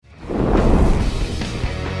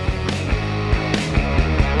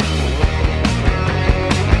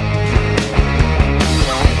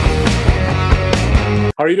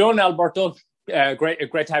How are you doing, Alberto?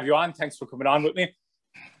 Great to have you on. Thanks for coming on with me.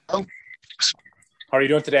 Oh, How are you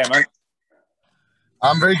doing today, man?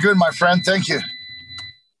 I'm very good, my friend. Thank you.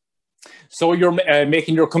 So you're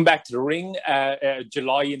making your comeback to the ring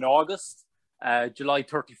July and August, July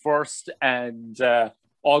 31st and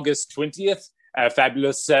August 20th.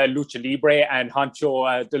 Fabulous Lucha Libre and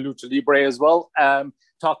Honcho, the Lucha Libre as well.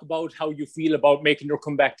 Talk about how you feel about making your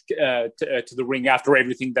comeback to the ring after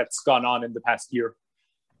everything that's gone on in the past year.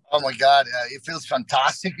 Oh my God, it feels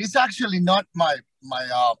fantastic. It's actually not my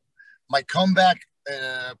comeback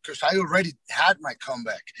because I already had my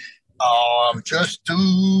comeback. Just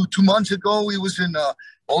two months ago, it was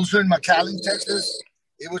also in McAllen, Texas.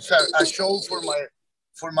 It was a show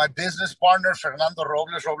for my business partner Fernando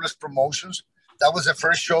Robles Promotions. That was the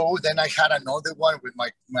first show. Then I had another one with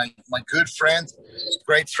my good friend,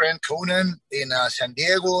 great friend Conan in San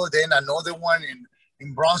Diego. Then another one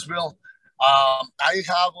in Bronzeville. I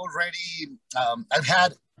have already. I've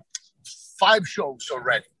had 5 shows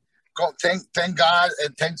already. Thank God,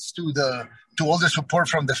 and thanks to all the support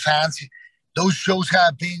from the fans. Those shows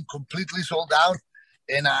have been completely sold out,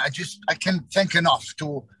 and I can't thank enough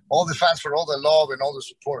to all the fans for all the love and all the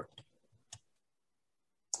support.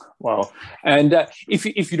 Wow! And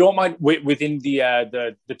if you don't mind, within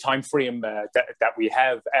the time frame that we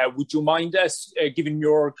have, would you mind us giving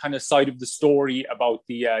your kind of side of the story about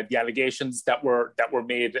the allegations that were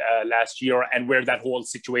made last year and where that whole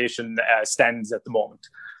situation stands at the moment?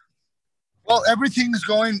 Well, everything is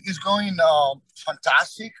going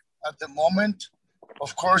fantastic at the moment.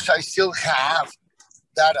 Of course, I still have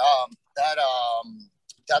that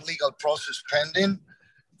legal process pending.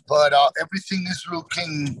 But everything is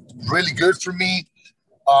looking really good for me.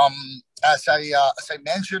 As I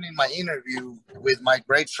mentioned in my interview with my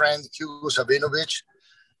great friend Hugo Sabinovich,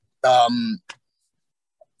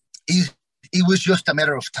 it was just a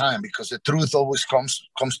matter of time because the truth always comes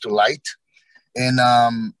to light. And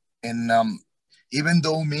even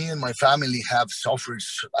though me and my family have suffered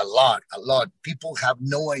a lot, people have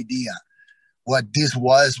no idea what this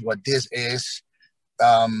was, what this is.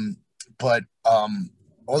 But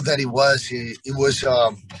all that it was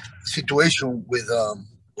a situation with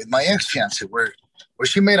my ex-fiancée where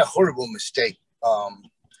she made a horrible mistake.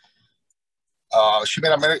 She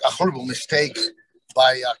made a horrible mistake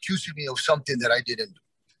by accusing me of something that I didn't do.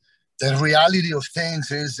 The reality of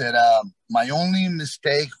things is that my only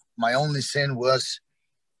mistake, my only sin was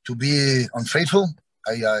to be unfaithful.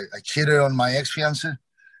 I cheated on my ex-fiancée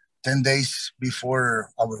 10 days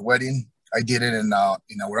before our wedding. I did it in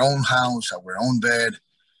our own house, our own bed.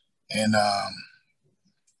 And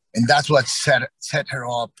that's what set her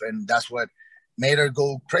up, and that's what made her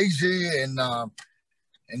go crazy and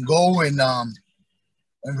go and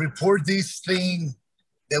report this thing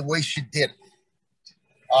the way she did.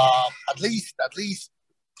 At least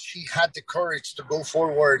she had the courage to go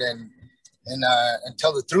forward and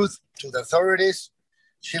tell the truth to the authorities.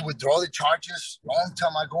 She withdrew the charges long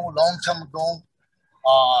time ago.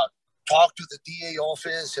 Talked to the DA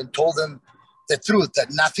office and told them the truth,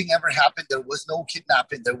 that nothing ever happened. There was no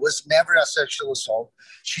kidnapping. There was never a sexual assault.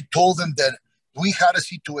 She told them that we had a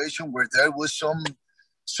situation where there was some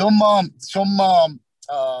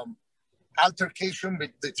altercation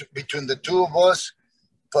between the two of us.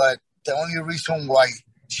 But the only reason why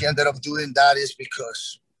she ended up doing that is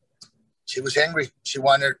because she was angry. She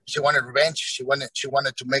wanted revenge. She wanted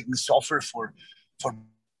to make me suffer for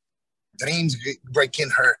dreams,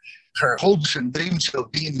 breaking her hopes and dreams of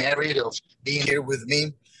being married, of being here with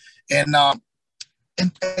me. And I'm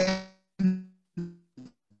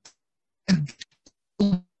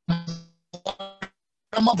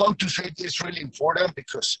about to say this is really important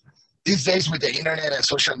because these days with the internet and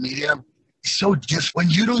social media, so just when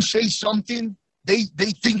you don't say something, they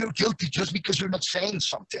think you're guilty just because you're not saying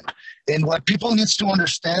something. And what people needs to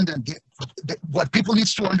understand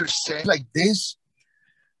like this,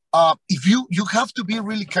 if you have to be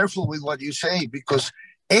really careful with what you say, because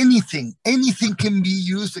anything can be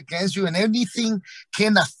used against you and anything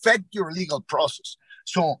can affect your legal process.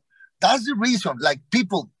 So that's the reason, like,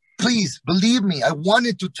 people, please believe me. I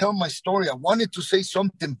wanted to tell my story. I wanted to say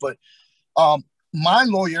something, but my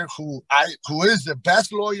lawyer, who is the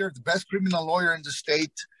best lawyer, the best criminal lawyer in the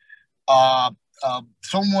state,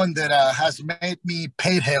 someone that has made me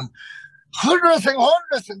pay him hundreds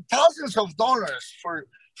and thousands of dollars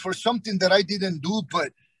for something that I didn't do,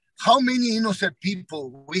 but how many innocent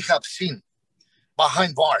people we have seen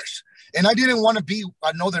behind bars. And I didn't want to be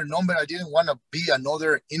another number. I didn't want to be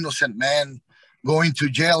another innocent man going to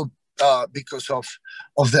jail because of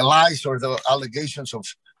the lies or the allegations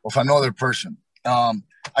of another person.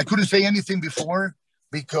 I couldn't say anything before,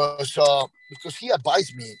 because he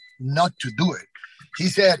advised me not to do it. He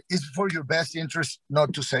said it's for your best interest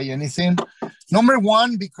not to say anything. Number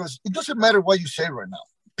one, because it doesn't matter what you say right now.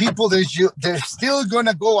 People, they're still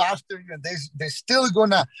gonna go after you, and they're still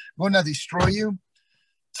gonna destroy you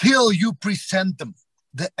till you present them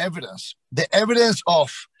the evidence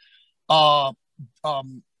of uh,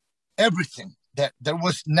 everything. That there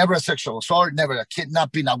was never a sexual assault, never a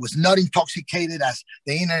kidnapping. I was not intoxicated, as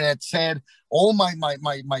the internet said. All my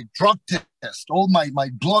drug test, all my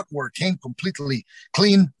blood work came completely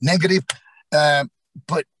clean, negative.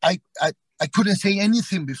 But I couldn't say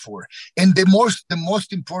anything before. And the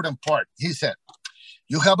most important part, he said,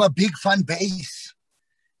 you have a big fan base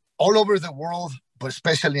all over the world, but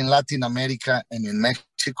especially in Latin America and in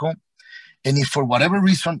Mexico. And if for whatever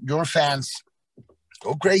reason your fans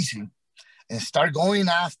go crazy and start going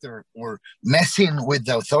after or messing with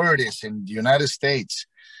the authorities in the United States,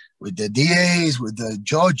 with the DAs, with the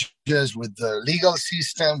judges, with the legal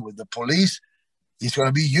system, with the police, it's going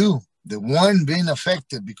to be you, the one being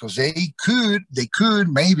affected, because they could,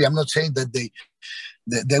 maybe, I'm not saying that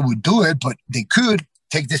they would do it, but they could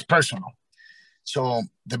take this personal. So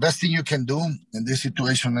the best thing you can do in this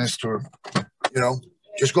situation is to,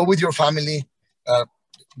 just go with your family,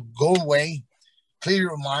 go away, clear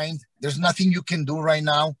your mind. There's nothing you can do right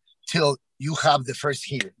now till you have the first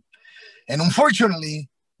hearing. And unfortunately,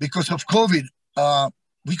 because of COVID,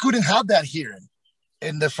 we couldn't have that hearing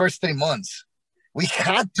in the first 3 months. We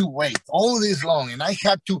had to wait all this long, and I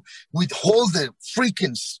had to withhold the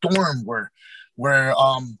freaking storm where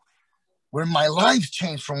my life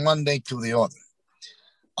changed from one day to the other.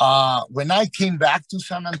 When I came back to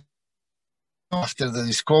San Antonio after the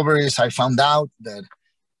discoveries, I found out that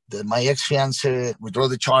my ex-fiance withdrew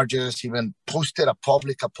the charges, even posted a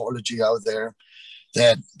public apology out there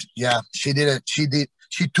that, yeah, she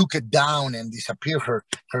took it down and disappeared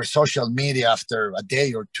her social media after a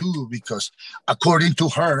day or two, because according to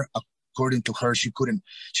her, she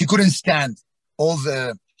couldn't stand all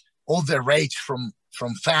the rage from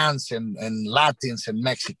fans and Latins and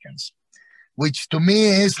Mexicans, which to me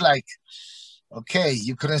is like, okay,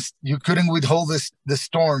 you couldn't withhold the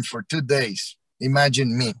storm for 2 days.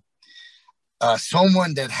 Imagine me,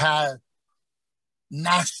 someone that had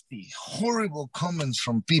nasty, horrible comments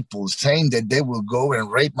from people saying that they will go and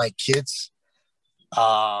rape my kids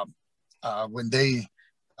when they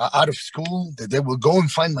are out of school, that they will go and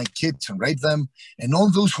find my kids and rape them, and all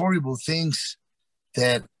those horrible things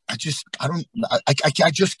that I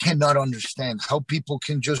just cannot understand how people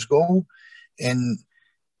can just go and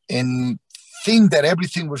think that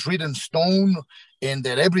everything was written in stone and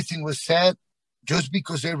that everything was said just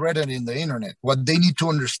because they read it in the internet. What they need to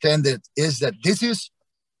understand is that this is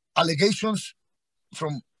allegations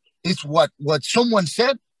it's what someone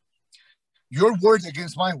said, your word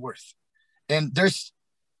against my word. And there's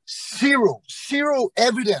zero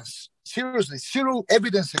evidence, seriously, zero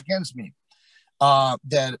evidence against me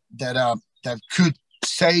that could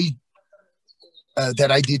say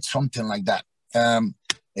that I did something like that.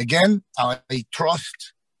 Again, I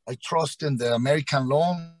trust in the American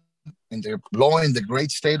law, in the law in the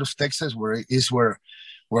great state of Texas, where it's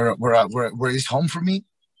home for me,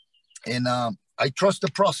 and I trust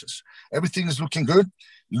the process. Everything is looking good,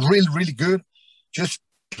 really, really good. Just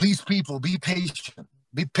please, people, be patient,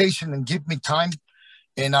 and give me time,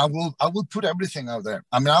 and I will put everything out there.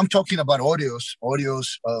 I mean, I'm talking about audios,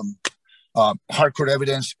 hardcore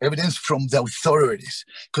evidence from the authorities,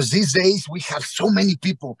 because these days we have so many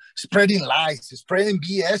people spreading lies, spreading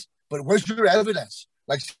BS. But where's your evidence?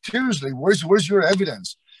 Like, seriously, where's your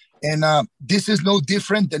evidence? And this is no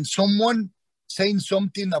different than someone saying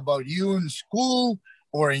something about you in school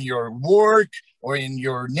or in your work or in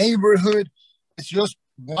your neighborhood. It's just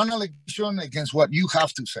one allegation against what you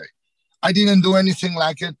have to say. I didn't do anything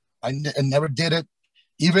like it. I never did it.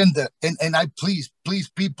 Even and I please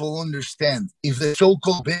people understand, if the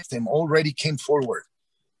so-called victim already came forward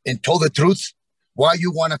and told the truth, why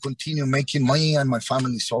you want to continue making me and my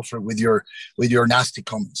family suffer with your nasty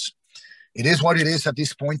comments? It is what it is at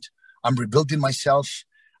this point. I'm rebuilding myself.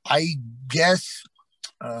 I guess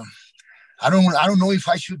I don't know if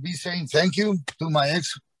I should be saying thank you to my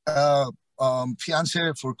ex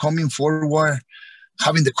fiance for coming forward,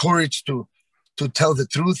 having the courage to tell the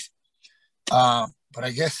truth. But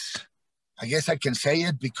I guess I can say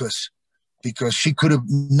it because she could have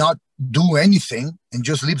not do anything and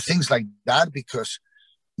just leave things like that, because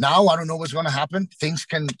now I don't know what's going to happen. Things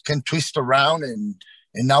can twist around and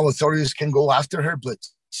now authorities can go after her, but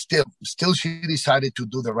still she decided to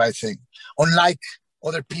do the right thing. Unlike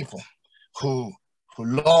other people who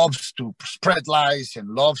loves to spread lies and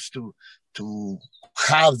loves to to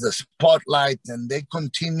have the spotlight, and they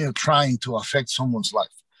continue trying to affect someone's life.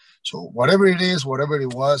 So whatever it is, whatever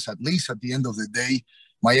it was, at least at the end of the day,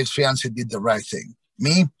 my ex-fiance did the right thing.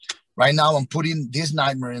 Me, right now, I'm putting this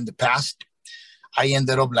nightmare in the past. I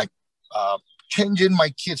ended up like changing my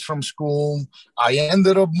kids from school. I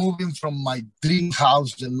ended up moving from my dream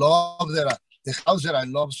house, the house that I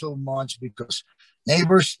love so much, because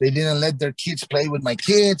neighbors, they didn't let their kids play with my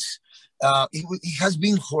kids. It has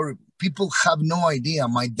been horrible. People have no idea.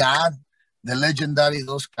 My dad, the legendary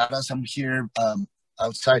Dos Caras, I'm here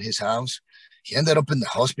outside his house. He ended up in the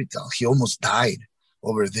hospital. He almost died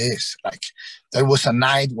over this. Like, there was a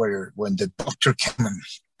night when the doctor came, and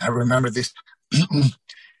I remember this.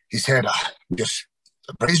 He said, just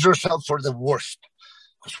brace yourself for the worst.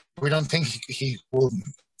 We don't think he will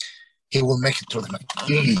make it through the night.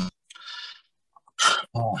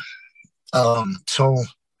 So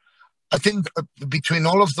I think between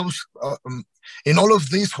all of those, in all of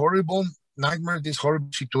this horrible nightmare, this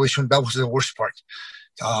horrible situation, that was the worst part.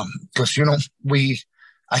 Because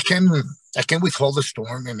I can withhold the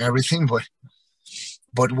storm and everything,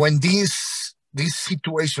 but when these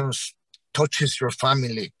situations touches your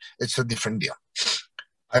family, it's a different deal.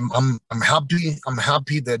 I'm happy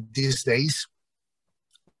that these days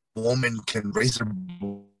women can raise their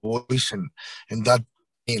voice and that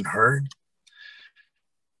being heard.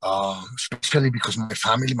 Especially because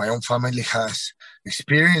my own family has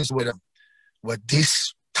experience with what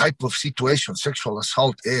this type of situation, sexual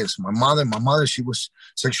assault, is. My mother, she was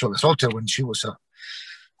sexually assaulted when she was a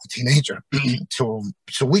teenager. So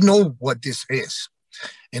we know what this is.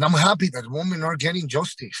 And I'm happy that women are getting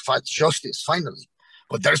justice finally.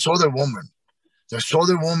 But there's other women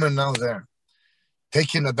out there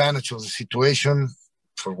taking advantage of the situation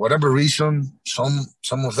for whatever reason. Some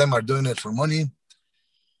of them are doing it for money.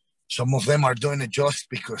 Some of them are doing it just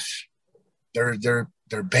because they're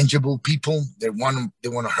vengeable people. They want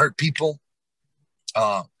to hurt people.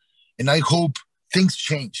 And I hope things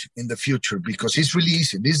change in the future, because it's really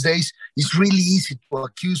easy. These days, it's really easy to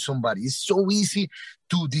accuse somebody. It's so easy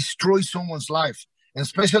to destroy someone's life. And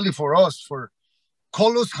especially for us,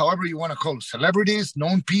 call us however you want to call us, celebrities,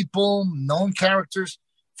 known people, known characters.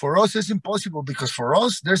 For us, it's impossible, because for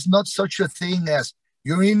us, there's not such a thing as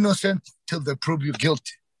you're innocent till they prove you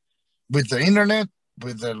guilty. With the internet,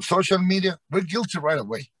 with the social media, we're guilty right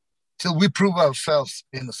away till we prove ourselves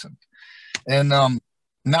innocent. And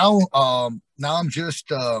now I'm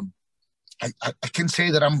just I can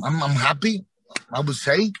say that I'm happy. I would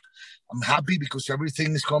say I'm happy because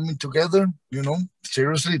everything is coming together.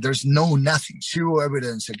 Seriously, there's zero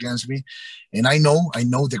evidence against me, and I know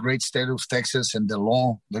the great state of Texas and the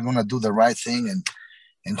law, they're gonna do the right thing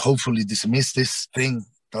and hopefully dismiss this thing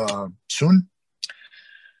soon.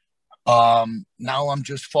 Now I'm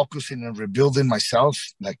just focusing on rebuilding myself.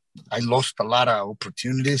 Like, I lost a lot of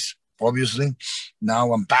opportunities, obviously.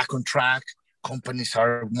 Now I'm back on track. Companies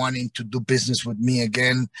are wanting to do business with me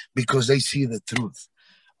again because they see the truth.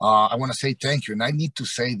 I want to say thank you. And I need to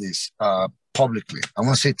say this publicly. I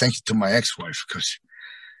want to say thank you to my ex-wife, because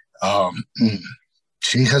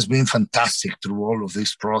she has been fantastic through all of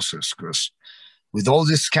this process, because with all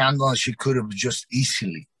this scandal, she could have just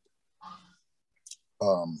easily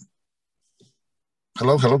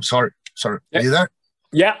hello. Sorry. Yeah. Are you there?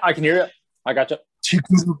 Yeah, I can hear you. I got you.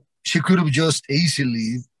 She could have just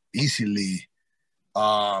easily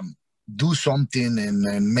do something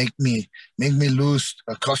and make me lose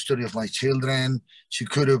custody of my children. She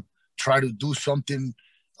could have tried to do something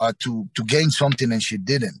to gain something, and she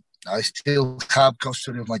didn't. I still have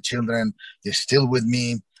custody of my children. They're still with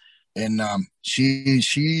me. And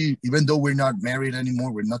she, even though we're not married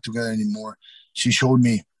anymore, we're not together anymore, she showed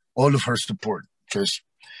me all of her support. Because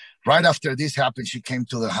right after this happened, she came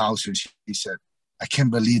to the house and she said, I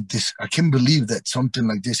can't believe this. I can't believe that something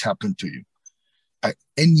like this happened to you.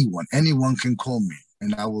 Anyone can call me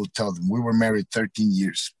and I will tell them. We were married 13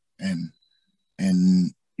 years and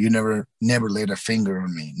you never laid a finger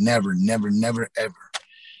on me. Never, ever.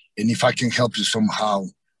 And if I can help you somehow,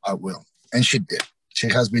 I will. And she did. She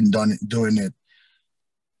has been doing it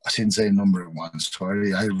since day number one. So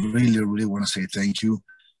I really want to say thank you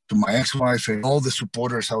to my ex-wife and all the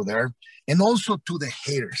supporters out there, and also to the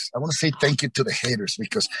haters. I want to say thank you to the haters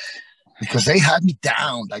because they had me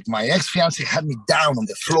down. Like, my ex-fiance had me down on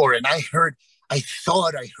the floor, and I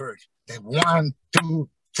thought I heard the 1, 2,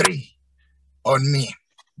 3 on me,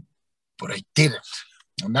 but I didn't.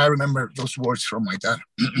 And I remember those words from my dad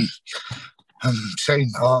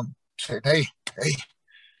saying, hey,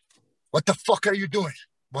 what the fuck are you doing?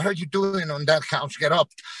 What are you doing on that couch? Get up,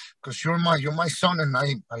 because you're my son, and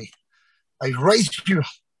I raised you.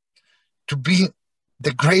 to be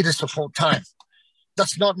the greatest of all time.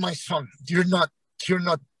 That's not my song. You're not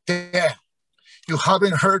there. You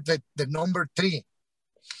haven't heard the number 3.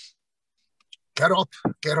 Get up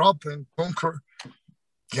and conquer.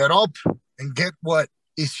 Get up and get what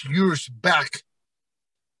is yours back.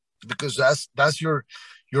 Because that's your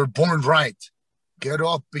born right. Get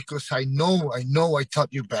up, because I know I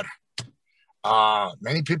taught you better.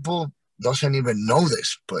 Many people doesn't even know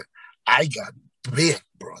this, but I got big,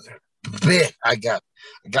 brother. Big. I got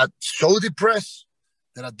so depressed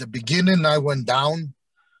that at the beginning I went down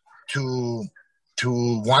to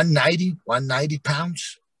 190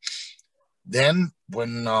 pounds. Then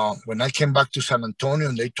when I came back to San Antonio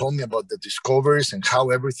and they told me about the discoveries and how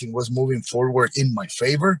everything was moving forward in my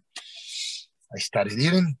favor, I started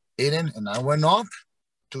eating, and I went up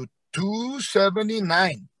to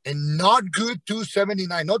 279, and not good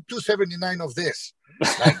 279, not 279 of this,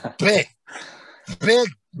 like big,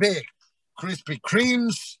 Krispy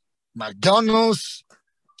Kremes, McDonald's,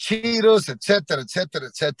 Cheetos, etc.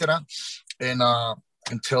 And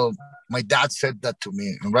until my dad said that to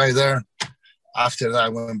me, and right there, after that, I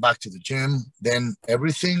went back to the gym. Then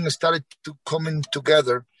everything started to coming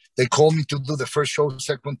together. They called me to do the first show,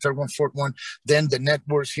 second, third one, fourth one. Then the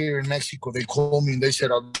networks here in Mexico, they called me and they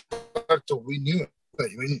said, Alberto, we knew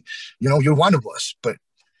it. You're one of us, but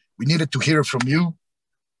we needed to hear from you.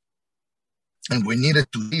 And we needed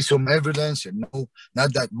to see some evidence. And no,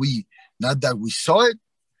 not that we saw it.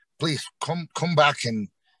 Please come back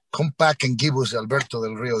and give us Alberto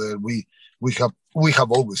Del Rio that we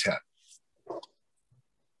have always had.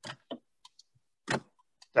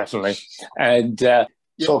 Definitely. And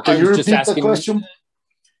so can you repeat the question?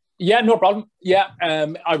 Yeah, no problem. Yeah,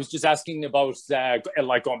 I was just asking about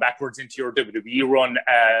like going backwards into your WWE run.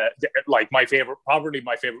 Like probably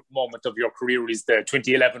my favorite moment of your career is the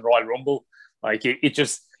 2011 Royal Rumble. Like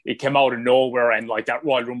it came out of nowhere, and like that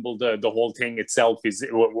Royal Rumble, the whole thing itself it's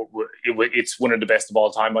one of the best of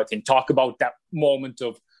all time, I think. Talk about that moment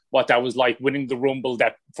of what that was like, winning the Rumble,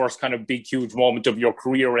 that first kind of big, huge moment of your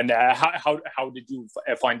career, and how did you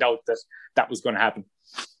find out that was going to happen?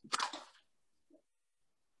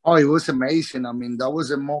 Oh, it was amazing. I mean, that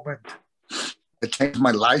was a moment that changed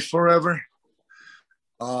my life forever.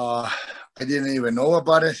 I didn't even know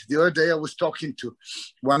about it. The other day, I was talking to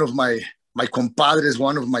one of my compadres,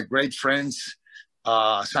 one of my great friends,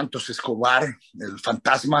 Santos Escobar, El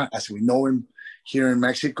Fantasma, as we know him here in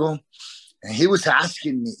Mexico. And he was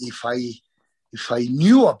asking me if I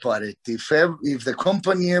knew about it, if the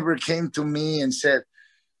company ever came to me and said,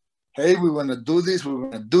 hey, we want to do this, we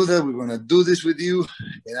want to do that, we want to do this with you.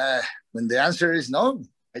 And when the answer is no,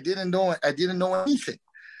 I didn't know anything.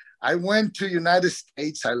 I went to United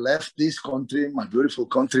States. I left this country, my beautiful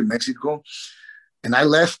country, Mexico, and I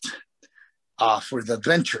left for the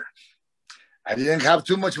adventure. I didn't have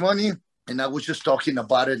too much money, and I was just talking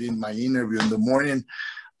about it in my interview in the morning.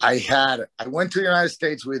 I went to the United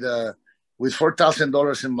States with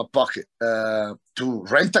 $4,000 in my pocket to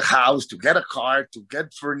rent a house, to get a car, to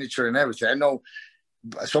get furniture and everything. I know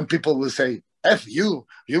some people will say, F you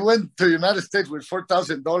went to the United States with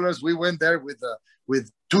 $4,000. We went there with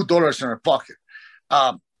 $2 in our pocket.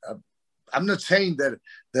 I'm not saying that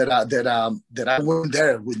I went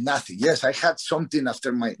there with nothing. Yes, I had something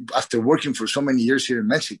after working for so many years here in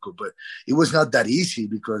Mexico, but it was not that easy,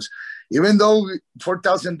 because even though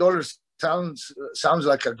 $4,000 sounds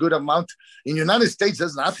like a good amount, in the United States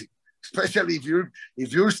that's nothing, especially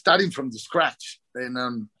if you're starting from the scratch.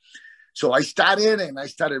 And so I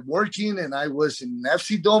started working, and I was in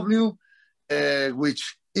FCW,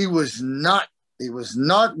 which it was not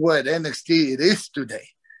what NXT it is today.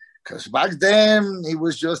 Because back then, it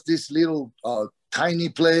was just this little tiny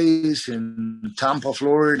place in Tampa,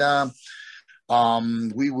 Florida.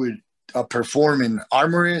 We would perform in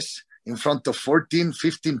armories in front of 14,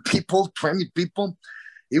 15 people, 20 people.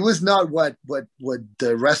 It was not what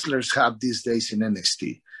the wrestlers have these days in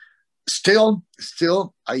NXT. Still,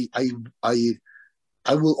 I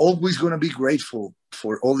will always going to be grateful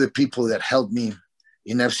for all the people that helped me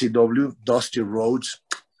in FCW, Dusty Rhodes,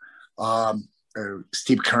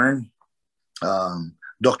 Steve Kern,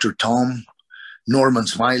 Dr. Tom, Norman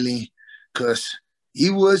Smiley, because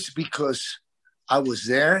I was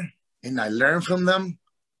there and I learned from them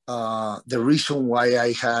the reason why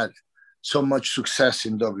I had so much success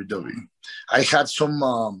in WWE. I had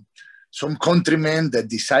some countrymen that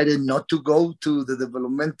decided not to go to the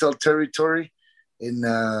developmental territory, and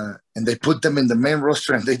they put them in the main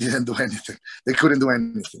roster, and they didn't do anything. They couldn't do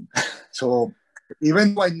anything. So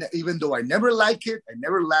even though I never liked it, I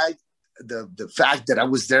never liked the fact that I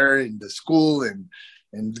was there in the school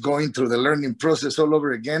and going through the learning process all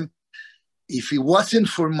over again. if it wasn't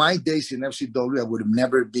for my days in FCW, I would have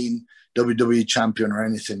never been WWE champion or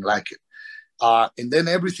anything like it. And then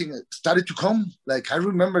everything started to come. Like I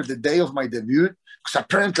remember the day of my debut, because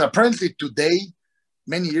apparently today,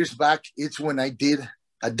 many years back, it's when I did,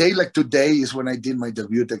 a day like today is when I did my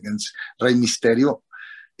debut against Rey Mysterio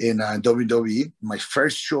in WWE, my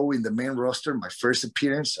first show in the main roster, my first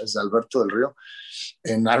appearance as Alberto Del Rio.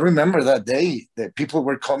 And I remember that day that people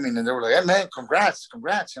were coming and they were like, hey man, congrats. And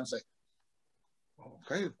I was like,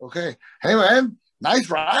 okay. Hey man, nice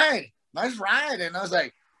ride. And I was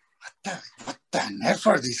like, what the F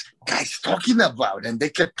are these guys talking about? And they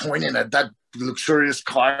kept pointing at that luxurious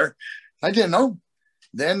car. I didn't know.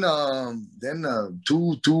 Then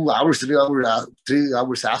 2 hours, 3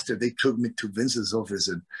 hours after, they took me to Vince's office,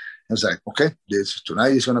 and I was like, okay,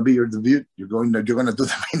 tonight is gonna be your debut. You're gonna do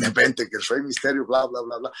the main event against Rey Mysterio, blah blah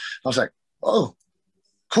blah blah. I was like, oh,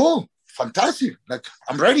 cool, fantastic. Like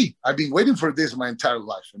I'm ready. I've been waiting for this my entire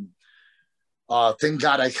life, and thank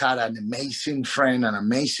God I had an amazing friend, an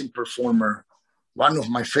amazing performer, one of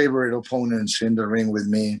my favorite opponents in the ring with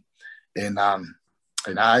me, and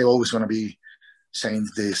I always want to be saying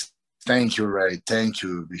this, thank you, Ray, thank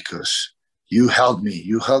you, because you helped me.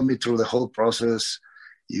 You helped me through the whole process.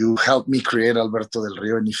 You helped me create Alberto Del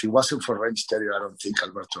Rio. And if it wasn't for Rey Mysterio, I don't think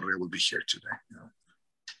Alberto Del Rio would be here today. You know?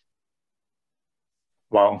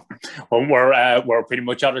 Wow. Well, we're pretty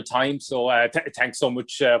much out of time. So thanks so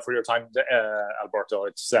much for your time, Alberto.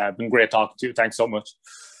 It's been great talking to you. Thanks so much.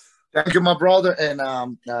 Thank you, my brother. And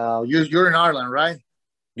you're in Ireland, right?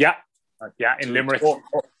 Yeah, in Limerick.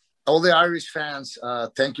 All the Irish fans,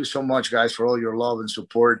 thank you so much, guys, for all your love and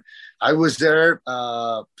support. I was there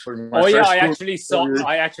for my first I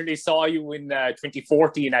actually saw you in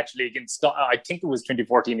 2014. Actually, against I think it was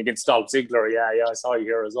 2014 against Dolph Ziggler. Yeah, I saw you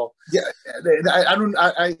here as well. Yeah,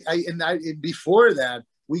 before that,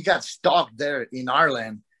 we got stuck there in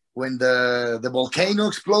Ireland when the volcano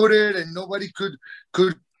exploded and nobody could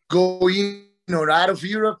go in or out of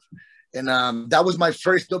Europe. And that was my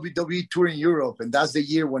first WWE tour in Europe. And that's the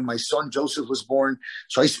year when my son Joseph was born.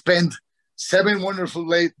 So I spent 7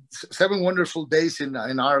 wonderful days in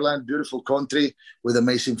Ireland, beautiful country with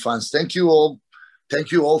amazing fans. Thank you all.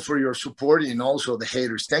 Thank you all for your support, and also the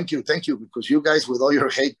haters. Thank you, because you guys with all your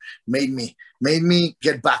hate made me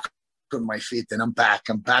get back on my feet, and I'm back.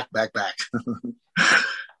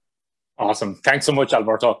 Awesome. Thanks so much,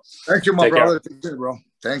 Alberto. Thank you, my brother. Thank you, bro.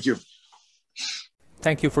 Thank you.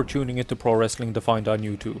 Thank you for tuning into Pro Wrestling Defined on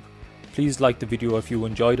YouTube. Please like the video if you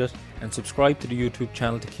enjoyed it, and subscribe to the YouTube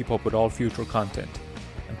channel to keep up with all future content.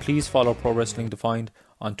 And please follow Pro Wrestling Defined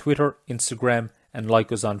on Twitter, Instagram, and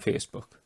like us on Facebook.